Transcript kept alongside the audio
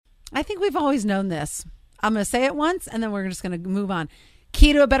I think we've always known this. I'm going to say it once, and then we're just going to move on.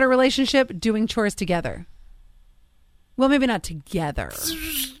 Key to a better relationship, doing chores together. Well, maybe not together.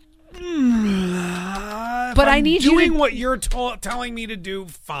 But I need you doing what you're telling me to do,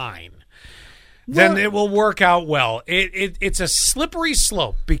 fine. Then it will work out well. It's a slippery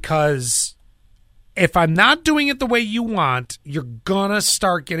slope because if I'm not doing it the way you want, you're going to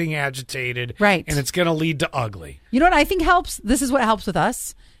start getting agitated. Right. And it's going to lead to ugly. You know what I think helps? This is what helps with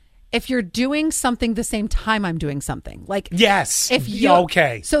us. If you're doing something the same time I'm doing something. Like, yes. If you,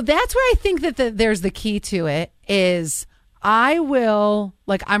 okay. So that's where I think that there's the key to it is I will,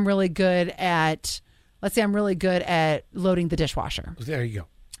 like, I'm really good at, let's say I'm really good at loading the dishwasher. There you go.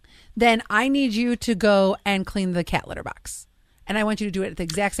 Then I need you to go and clean the cat litter box. And I want you to do it at the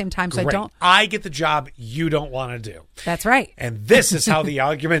exact same time. So Great. I get the job you don't want to do. That's right. And this is how the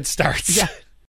argument starts. Yeah.